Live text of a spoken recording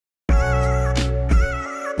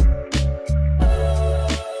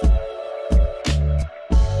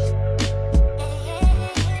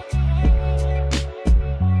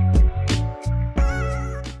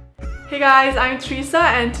guys, I'm Teresa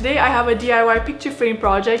and today I have a DIY picture frame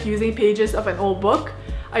project using pages of an old book.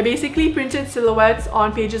 I basically printed silhouettes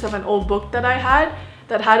on pages of an old book that I had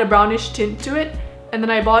that had a brownish tint to it, and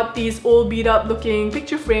then I bought these old beat up looking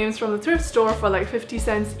picture frames from the thrift store for like 50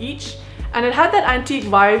 cents each, and it had that antique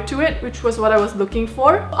vibe to it, which was what I was looking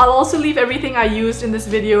for. I'll also leave everything I used in this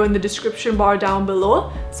video in the description bar down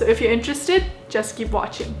below, so if you're interested, just keep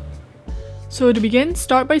watching. So to begin,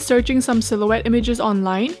 start by searching some silhouette images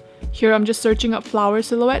online. Here I'm just searching up flower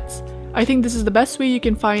silhouettes. I think this is the best way you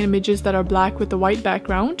can find images that are black with a white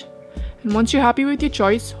background. And once you're happy with your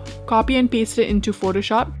choice, copy and paste it into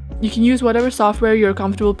Photoshop. You can use whatever software you're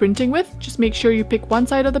comfortable printing with. Just make sure you pick one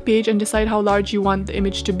side of the page and decide how large you want the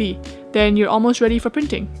image to be. Then you're almost ready for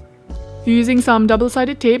printing. Using some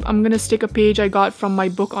double-sided tape, I'm going to stick a page I got from my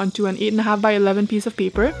book onto an 8.5 by 11 piece of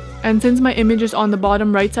paper. And since my image is on the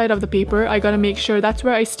bottom right side of the paper, I gotta make sure that's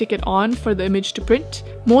where I stick it on for the image to print.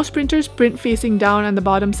 Most printers print facing down on the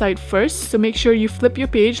bottom side first, so make sure you flip your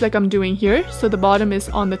page like I'm doing here, so the bottom is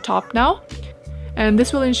on the top now. And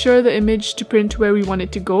this will ensure the image to print where we want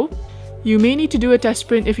it to go. You may need to do a test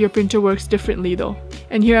print if your printer works differently though.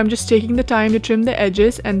 And here I'm just taking the time to trim the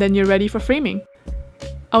edges and then you're ready for framing.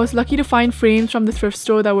 I was lucky to find frames from the thrift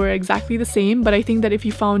store that were exactly the same, but I think that if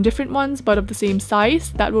you found different ones but of the same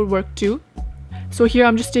size, that would work too. So here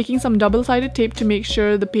I'm just taking some double-sided tape to make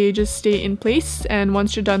sure the pages stay in place, and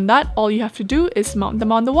once you're done that, all you have to do is mount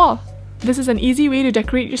them on the wall. This is an easy way to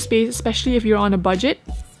decorate your space, especially if you're on a budget.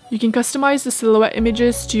 You can customize the silhouette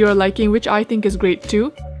images to your liking, which I think is great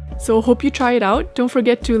too. So hope you try it out. Don't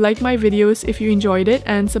forget to like my videos if you enjoyed it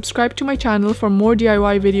and subscribe to my channel for more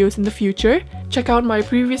DIY videos in the future. Check out my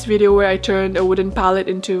previous video where I turned a wooden pallet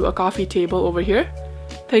into a coffee table over here.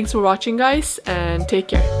 Thanks for watching guys, and take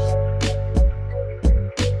care.